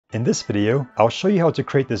In this video, I'll show you how to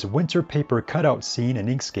create this winter paper cutout scene in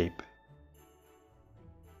Inkscape.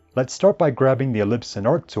 Let's start by grabbing the Ellipse and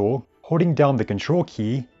Arc tool, holding down the Control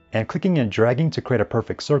key, and clicking and dragging to create a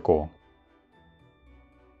perfect circle.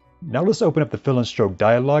 Now let's open up the Fill and Stroke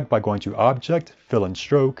dialog by going to Object, Fill and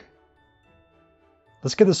Stroke.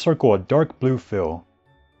 Let's give the circle a dark blue fill.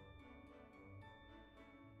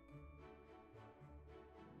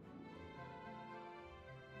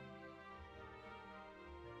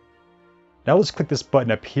 Now let's click this button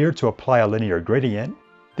up here to apply a linear gradient,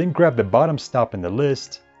 then grab the bottom stop in the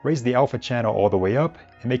list, raise the alpha channel all the way up,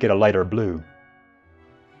 and make it a lighter blue.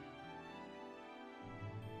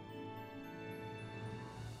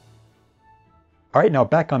 Alright, now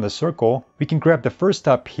back on the circle, we can grab the first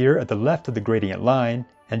stop here at the left of the gradient line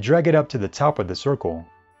and drag it up to the top of the circle.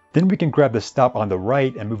 Then we can grab the stop on the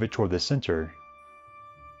right and move it toward the center.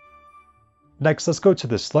 Next, let's go to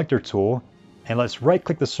the Selector tool, and let's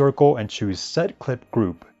right-click the circle and choose Set Clip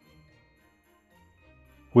Group.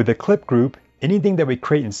 With the clip group, anything that we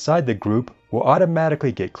create inside the group will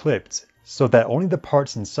automatically get clipped, so that only the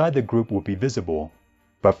parts inside the group will be visible.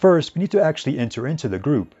 But first, we need to actually enter into the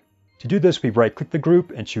group. To do this, we right-click the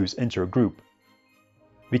group and choose Enter Group.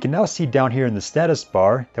 We can now see down here in the status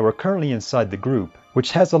bar that we're currently inside the group,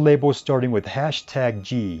 which has a label starting with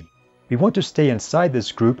 #G. We want to stay inside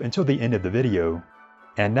this group until the end of the video.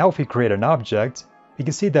 And now if we create an object, we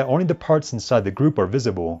can see that only the parts inside the group are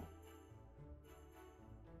visible.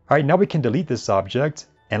 Alright, now we can delete this object,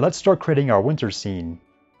 and let's start creating our winter scene.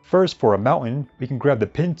 First, for a mountain, we can grab the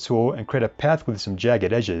Pen tool and create a path with some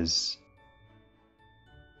jagged edges.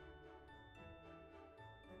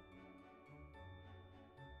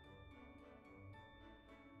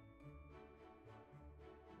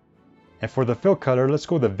 And for the fill color, let's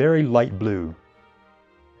go with a very light blue.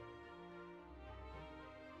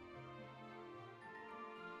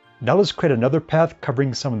 Now let's create another path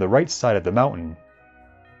covering some of the right side of the mountain.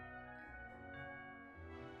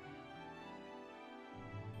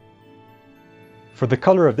 For the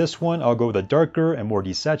color of this one, I'll go with a darker and more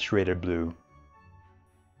desaturated blue.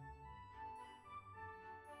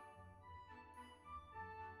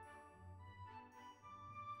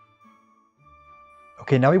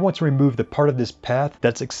 Okay, now we want to remove the part of this path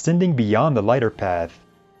that's extending beyond the lighter path.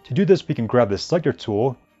 To do this, we can grab the Selector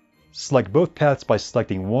tool, select both paths by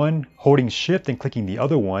selecting one, holding Shift and clicking the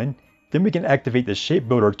other one. Then we can activate the Shape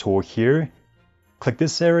Builder tool here, click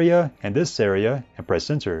this area, and press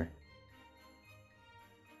Enter.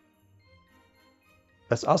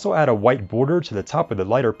 Let's also add a white border to the top of the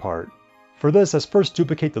lighter part. For this, let's first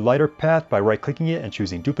duplicate the lighter path by right-clicking it and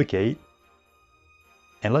choosing Duplicate.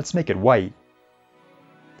 And let's make it white.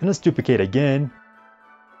 Then let's duplicate again.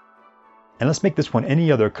 And let's make this one any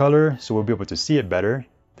other color so we'll be able to see it better.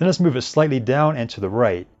 Then let's move it slightly down and to the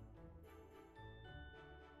right.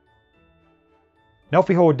 Now if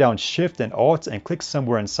we hold down Shift and Alt and click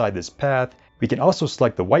somewhere inside this path, we can also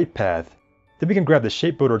select the white path. Then we can grab the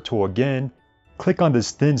Shape Builder tool again, click on this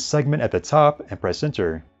thin segment at the top and press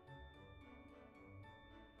Enter.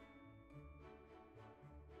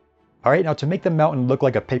 Alright, now to make the mountain look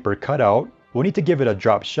like a paper cutout, we'll need to give it a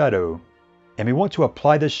drop shadow. And we want to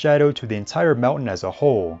apply this shadow to the entire mountain as a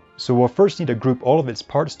whole, so we'll first need to group all of its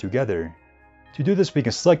parts together. To do this, we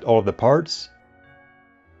can select all of the parts,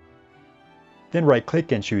 then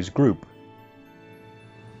right-click and choose Group.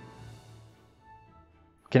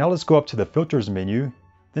 Okay, now let's go up to the Filters menu,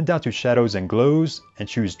 then down to Shadows and Glows, and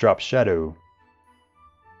choose Drop Shadow.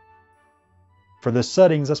 For the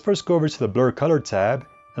settings, let's first go over to the Blur Color tab,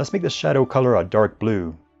 and let's make the shadow color a dark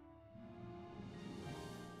blue.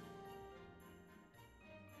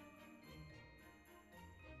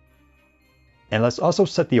 And let's also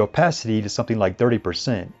set the opacity to something like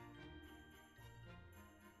 30%.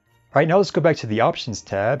 Alright, now let's go back to the Options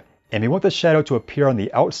tab, and we want the shadow to appear on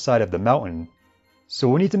the outside of the mountain. So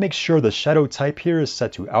we need to make sure the shadow type here is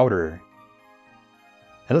set to Outer.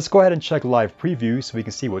 And let's go ahead and check Live Preview so we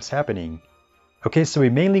can see what's happening. Okay, so we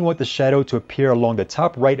mainly want the shadow to appear along the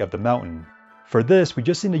top right of the mountain. For this, we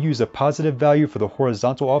just need to use a positive value for the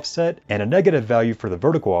horizontal offset and a negative value for the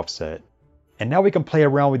vertical offset. And now we can play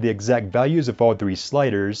around with the exact values of all three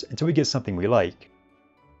sliders until we get something we like.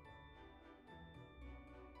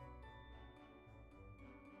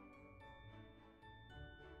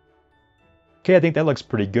 Okay, I think that looks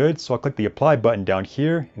pretty good, so I'll click the Apply button down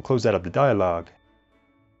here and close out of the dialog.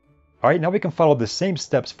 Alright, now we can follow the same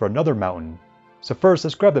steps for another mountain. So first,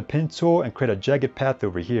 let's grab the Pen tool and create a jagged path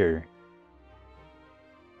over here.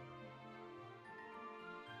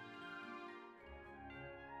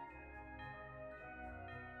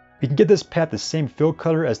 We can give this path the same fill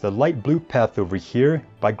color as the light blue path over here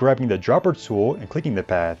by grabbing the dropper tool and clicking the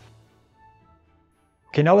path.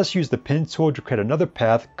 Okay, now let's use the pen tool to create another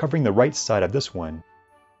path covering the right side of this one.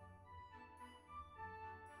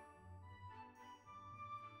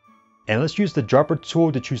 And let's use the dropper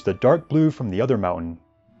tool to choose the dark blue from the other mountain.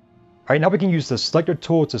 Alright, now we can use the selector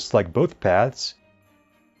tool to select both paths.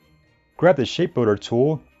 Grab the shape builder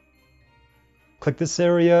tool, click this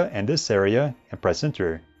area and press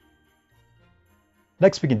enter.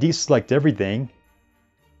 Next we can deselect everything,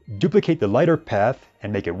 duplicate the lighter path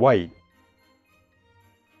and make it white.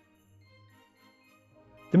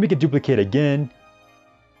 Then we can duplicate again,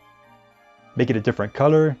 make it a different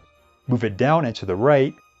color, move it down and to the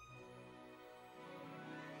right,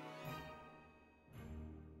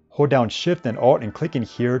 hold down Shift and Alt and click in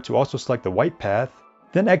here to also select the white path,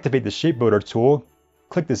 then activate the shape builder tool,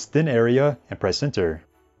 click this thin area and press enter.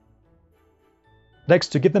 Next,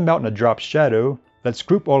 to give the mountain a drop shadow, let's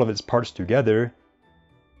group all of its parts together.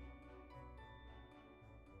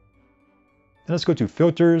 Then let's go to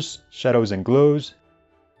Filters, Shadows and Glows,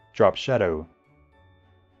 Drop Shadow.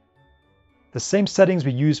 The same settings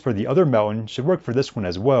we used for the other mountain should work for this one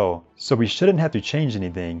as well, so we shouldn't have to change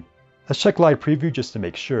anything. Let's check live preview just to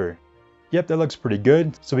make sure. Yep, that looks pretty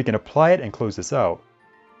good, so we can apply it and close this out.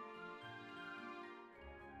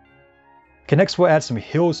 Okay, next we'll add some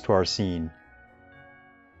hills to our scene.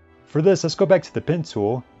 For this, let's go back to the pen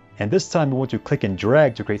tool, and this time we want to click and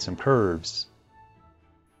drag to create some curves.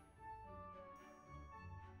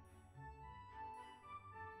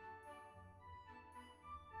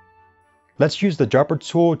 Let's use the dropper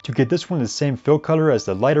tool to get this one the same fill color as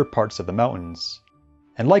the lighter parts of the mountains.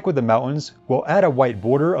 And like with the mountains, we'll add a white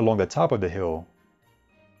border along the top of the hill.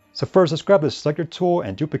 So first, let's grab the selector tool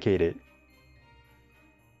and duplicate it.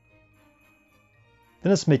 Then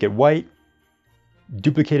let's make it white,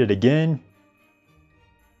 duplicate it again,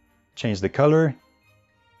 change the color,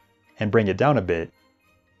 and bring it down a bit.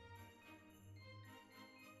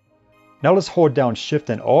 Now let's hold down Shift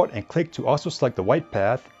and Alt and click to also select the white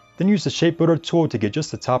path, then use the shape builder tool to get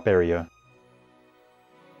just the top area.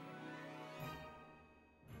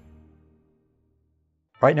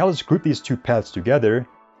 Alright, now let's group these two paths together,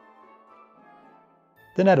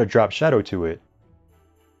 then add a drop shadow to it.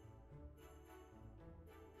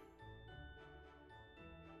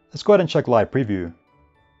 Let's go ahead and check live preview.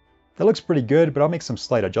 That looks pretty good, but I'll make some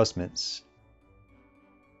slight adjustments.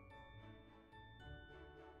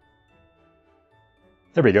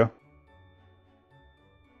 There we go.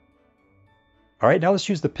 Alright, now let's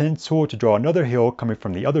use the pen tool to draw another hill coming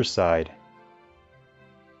from the other side.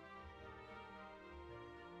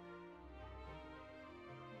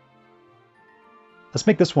 Let's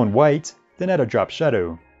make this one white, then add a drop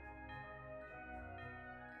shadow.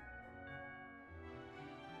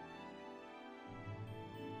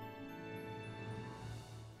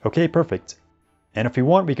 Okay, perfect. And if we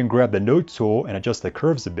want, we can grab the node tool and adjust the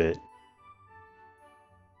curves a bit.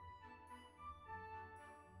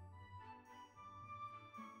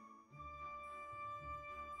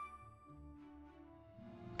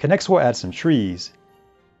 Okay, next we'll add some trees.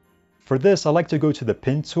 For this, I like to go to the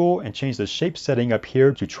pen tool and change the shape setting up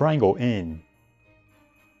here to triangle in.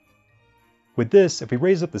 With this, if we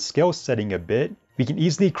raise up the scale setting a bit, we can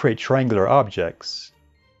easily create triangular objects.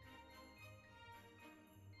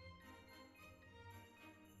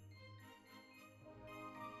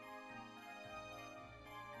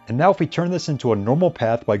 And now if we turn this into a normal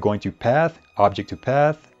path by going to Path, Object to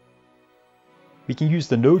Path, we can use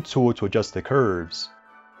the Node tool to adjust the curves.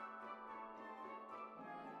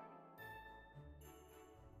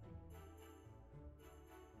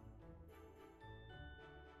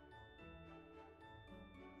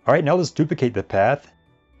 Alright, now let's duplicate the path.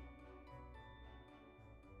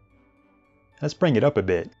 Let's bring it up a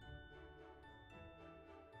bit.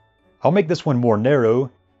 I'll make this one more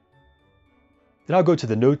narrow. Then I'll go to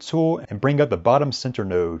the node tool and bring up the bottom center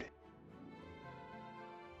node.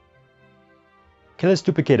 Okay, let's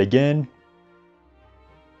duplicate again.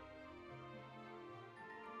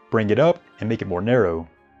 Bring it up and make it more narrow.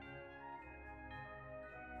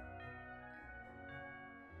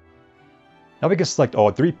 Now we can select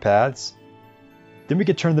all three paths. Then we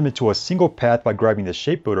can turn them into a single path by grabbing the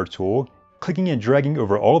shape builder tool, clicking and dragging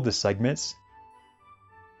over all of the segments,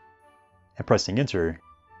 and pressing enter.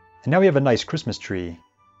 And now we have a nice Christmas tree.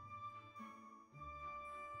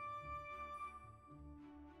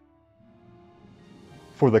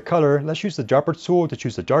 For the color, let's use the dropper tool to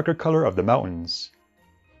choose the darker color of the mountains.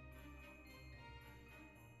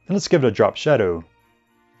 Then let's give it a drop shadow.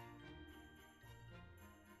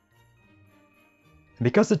 And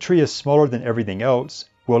because the tree is smaller than everything else,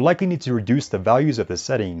 we'll likely need to reduce the values of the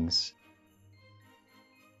settings.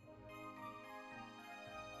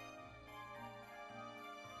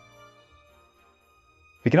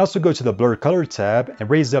 We can also go to the Blur Color tab and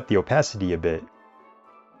raise up the opacity a bit.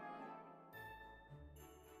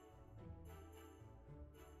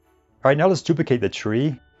 Alright, now let's duplicate the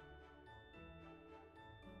tree,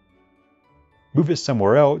 move it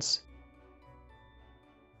somewhere else,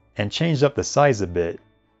 and change up the size a bit.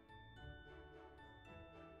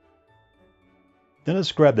 Then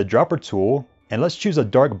let's grab the dropper tool and let's choose a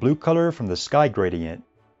dark blue color from the sky gradient.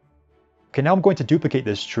 Okay, now I'm going to duplicate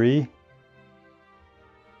this tree,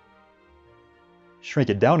 shrink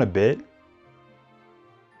it down a bit,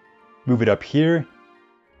 move it up here,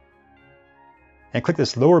 and click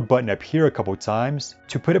this lower button up here a couple times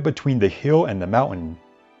to put it between the hill and the mountain.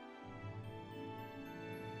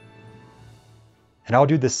 And I'll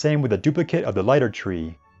do the same with a duplicate of the lighter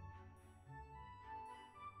tree.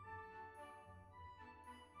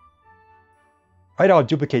 Alright, I'll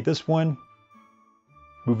duplicate this one,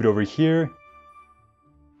 move it over here,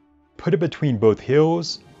 put it between both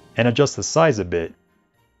hills, and adjust the size a bit.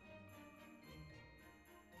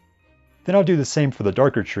 Then I'll do the same for the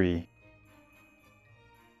darker tree.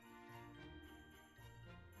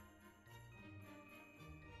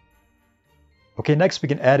 Okay, next we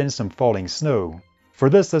can add in some falling snow. For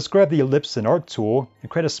this, let's grab the Ellipse and Arc tool and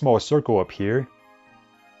create a small circle up here. And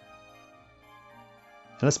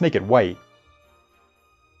let's make it white.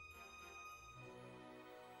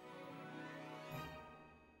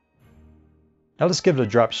 Now let's give it a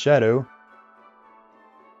drop shadow.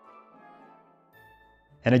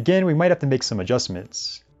 And again, we might have to make some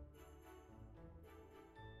adjustments.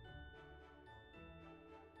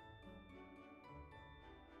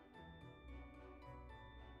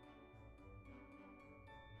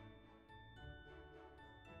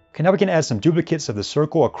 Okay, now we can add some duplicates of the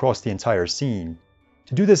circle across the entire scene.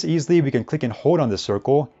 To do this easily, we can click and hold on the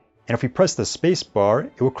circle, and if we press the space bar,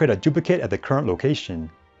 it will create a duplicate at the current location.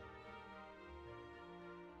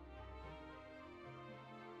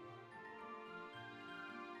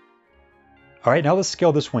 Alright, now let's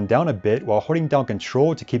scale this one down a bit while holding down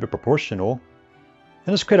Control to keep it proportional.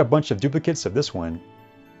 Then let's create a bunch of duplicates of this one.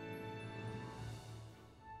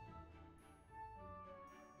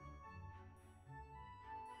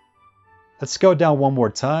 Let's scale down one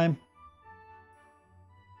more time.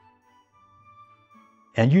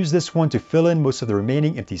 And use this one to fill in most of the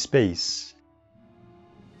remaining empty space.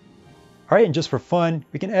 Alright, and just for fun,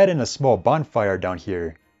 we can add in a small bonfire down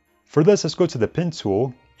here. For this, let's go to the Pen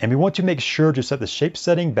tool, and we want to make sure to set the shape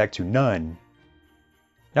setting back to none.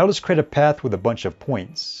 Now let's create a path with a bunch of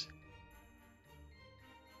points.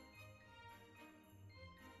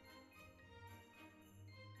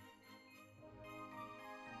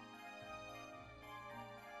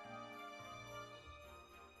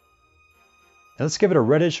 Now let's give it a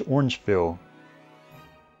reddish orange fill.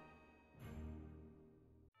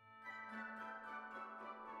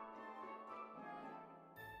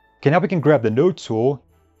 Okay, now we can grab the Node tool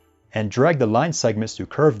and drag the line segments to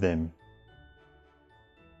curve them.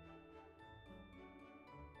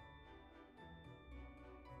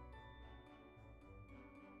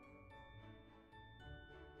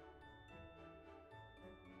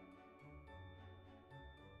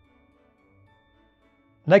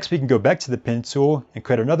 Next, we can go back to the Pen tool and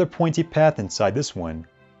create another pointy path inside this one.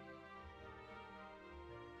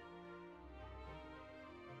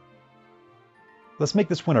 Let's make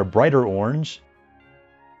this one a brighter orange.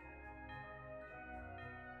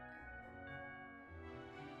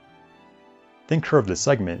 Then curve the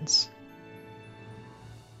segments.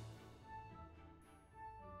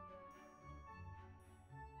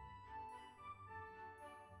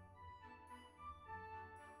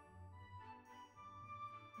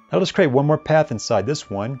 Now let's create one more path inside this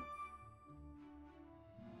one.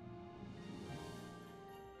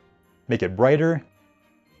 Make it brighter.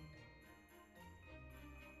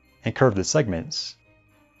 And curve the segments.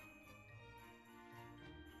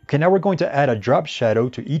 Okay, now we're going to add a drop shadow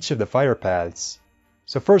to each of the fire paths.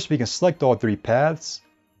 So first we can select all three paths.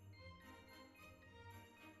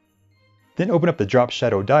 Then open up the drop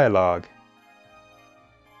shadow dialog.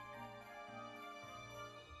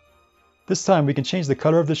 This time we can change the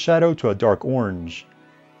color of the shadow to a dark orange.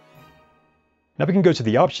 Now we can go to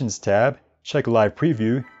the Options tab, check Live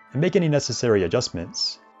Preview, and make any necessary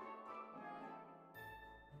adjustments.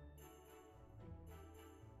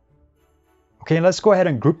 Okay, let's go ahead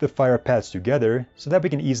and group the fire paths together so that we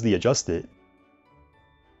can easily adjust it.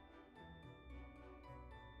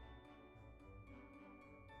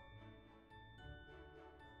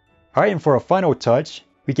 Alright, and for a final touch,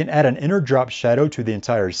 we can add an inner drop shadow to the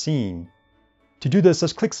entire scene. To do this,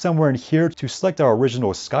 let's click somewhere in here to select our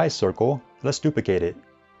original sky circle. Let's duplicate it.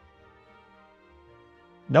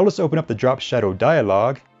 Now let's open up the drop shadow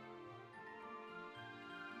dialog.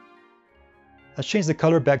 Let's change the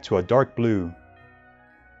color back to a dark blue.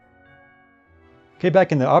 Okay,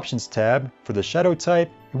 back in the Options tab, for the shadow type,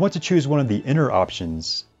 we want to choose one of the inner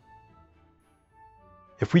options.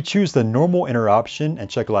 If we choose the normal inner option and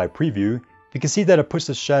check live preview, we can see that it puts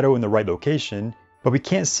the shadow in the right location, but we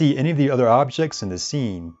can't see any of the other objects in the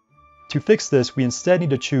scene. To fix this, we instead need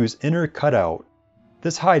to choose inner cutout.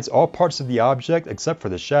 This hides all parts of the object except for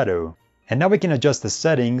the shadow. And now we can adjust the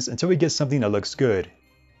settings until we get something that looks good.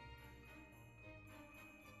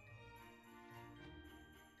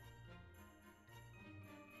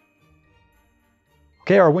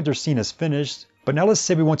 Okay, our winter scene is finished, but now let's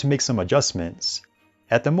say we want to make some adjustments.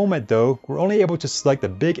 At the moment though, we're only able to select the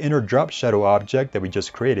big inner drop shadow object that we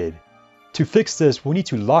just created. To fix this, we'll need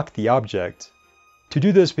to lock the object. To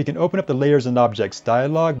do this, we can open up the Layers and Objects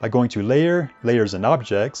dialog by going to Layer, Layers and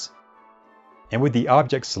Objects. And with the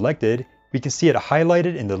object selected, we can see it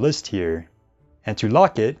highlighted in the list here. And to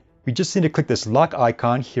lock it, we just need to click this lock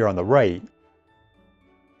icon here on the right.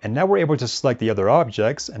 And now we're able to select the other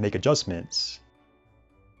objects and make adjustments.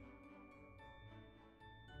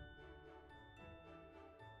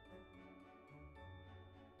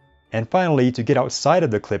 And finally, to get outside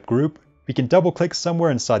of the clip group, we can double click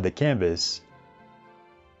somewhere inside the canvas.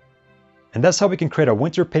 And that's how we can create a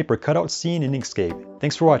winter paper cutout scene in Inkscape.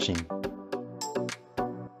 Thanks for watching.